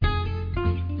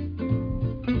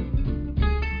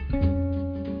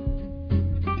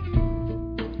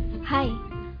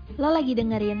lagi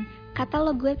dengerin Kata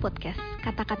Lo Gue Podcast,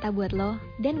 kata-kata buat lo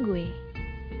dan gue.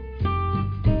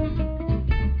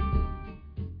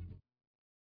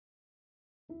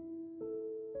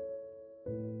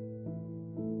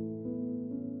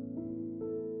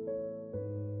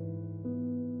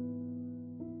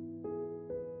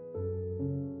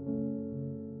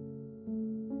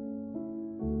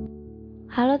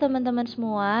 Halo teman-teman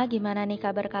semua, gimana nih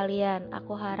kabar kalian?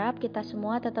 Aku harap kita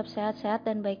semua tetap sehat-sehat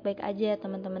dan baik-baik aja ya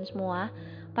teman-teman semua.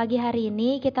 Pagi hari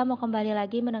ini kita mau kembali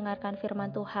lagi mendengarkan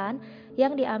firman Tuhan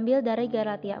yang diambil dari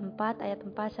Galatia 4 ayat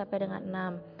 4 sampai dengan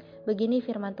 6. Begini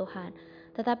firman Tuhan.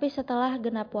 Tetapi setelah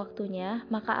genap waktunya,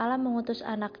 maka Allah mengutus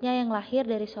Anak-Nya yang lahir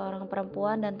dari seorang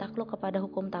perempuan dan takluk kepada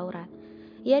hukum Taurat.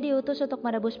 Ia diutus untuk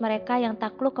menebus mereka yang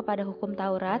takluk kepada hukum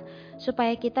Taurat,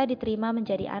 supaya kita diterima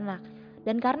menjadi anak.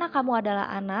 Dan karena kamu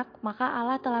adalah anak, maka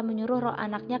Allah telah menyuruh roh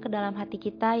Anak-Nya ke dalam hati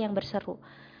kita yang berseru,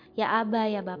 Ya Aba,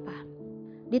 ya Bapa.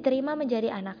 Diterima menjadi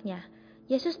Anak-Nya.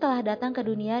 Yesus telah datang ke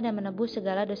dunia dan menebus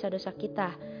segala dosa-dosa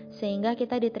kita, sehingga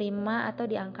kita diterima atau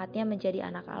diangkatnya menjadi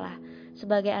anak Allah.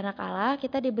 Sebagai anak Allah,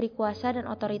 kita diberi kuasa dan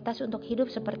otoritas untuk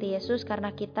hidup seperti Yesus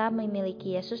karena kita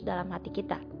memiliki Yesus dalam hati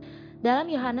kita.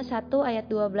 Dalam Yohanes 1 ayat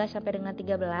 12 sampai dengan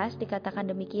 13 dikatakan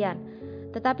demikian.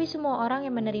 Tetapi semua orang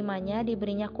yang menerimanya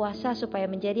diberinya kuasa supaya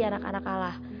menjadi anak-anak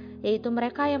Allah, yaitu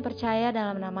mereka yang percaya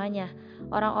dalam namanya.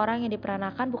 Orang-orang yang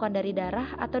diperanakan bukan dari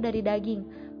darah atau dari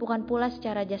daging, bukan pula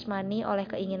secara jasmani oleh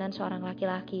keinginan seorang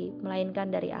laki-laki,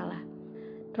 melainkan dari Allah.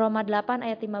 Roma 8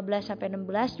 ayat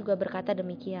 15-16 juga berkata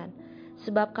demikian.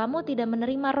 Sebab kamu tidak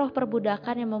menerima roh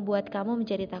perbudakan yang membuat kamu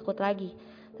menjadi takut lagi,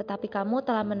 tetapi kamu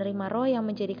telah menerima roh yang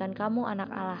menjadikan kamu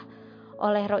anak Allah.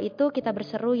 Oleh roh itu kita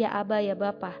berseru, Ya Aba, ya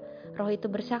Bapa. Roh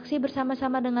itu bersaksi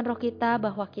bersama-sama dengan roh kita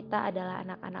bahwa kita adalah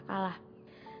anak-anak Allah.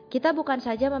 Kita bukan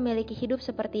saja memiliki hidup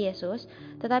seperti Yesus,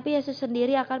 tetapi Yesus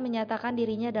sendiri akan menyatakan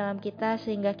dirinya dalam kita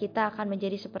sehingga kita akan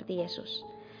menjadi seperti Yesus.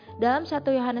 Dalam 1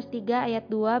 Yohanes 3 ayat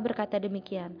 2 berkata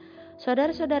demikian,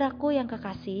 Saudara-saudaraku yang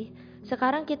kekasih,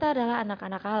 sekarang kita adalah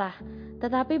anak-anak Allah,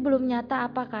 tetapi belum nyata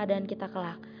apa keadaan kita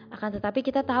kelak. Akan tetapi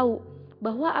kita tahu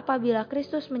bahwa apabila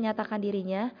Kristus menyatakan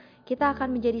dirinya, kita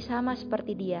akan menjadi sama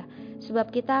seperti Dia,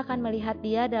 sebab kita akan melihat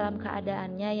Dia dalam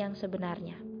keadaannya yang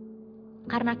sebenarnya.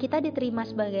 Karena kita diterima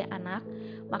sebagai anak,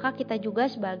 maka kita juga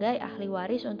sebagai ahli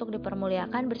waris untuk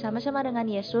dipermuliakan bersama-sama dengan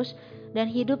Yesus dan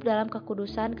hidup dalam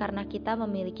kekudusan karena kita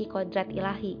memiliki kodrat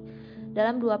ilahi.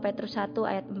 Dalam 2 Petrus 1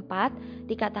 ayat 4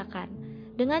 dikatakan,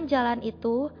 dengan jalan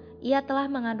itu, Ia telah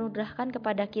menganugerahkan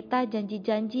kepada kita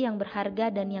janji-janji yang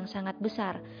berharga dan yang sangat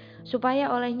besar,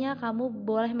 supaya olehnya kamu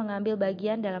boleh mengambil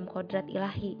bagian dalam kodrat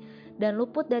ilahi dan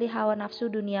luput dari hawa nafsu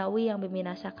duniawi yang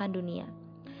membinasakan dunia.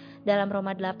 Dalam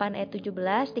Roma 8 ayat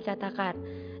 17 dikatakan,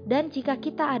 dan jika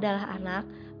kita adalah anak,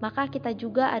 maka kita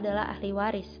juga adalah ahli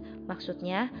waris.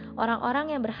 Maksudnya,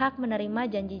 orang-orang yang berhak menerima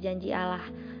janji-janji Allah,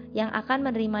 yang akan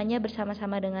menerimanya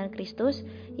bersama-sama dengan Kristus,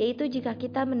 yaitu jika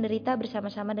kita menderita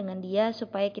bersama-sama dengan Dia,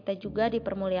 supaya kita juga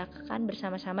dipermuliakan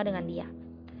bersama-sama dengan Dia.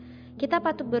 Kita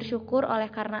patut bersyukur oleh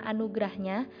karena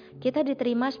anugerahnya, kita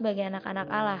diterima sebagai anak-anak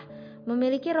Allah,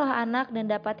 memiliki roh anak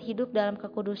dan dapat hidup dalam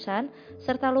kekudusan,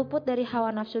 serta luput dari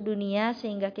hawa nafsu dunia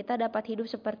sehingga kita dapat hidup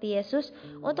seperti Yesus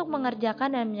untuk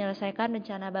mengerjakan dan menyelesaikan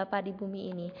rencana Bapa di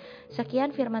bumi ini.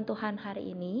 Sekian firman Tuhan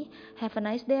hari ini. Have a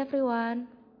nice day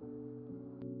everyone.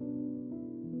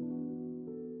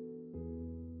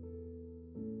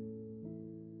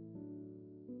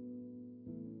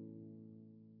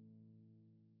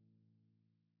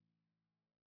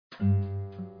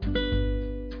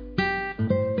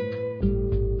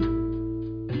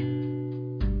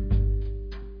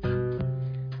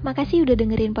 Makasih udah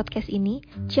dengerin podcast ini.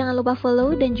 Jangan lupa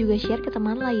follow dan juga share ke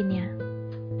teman lainnya.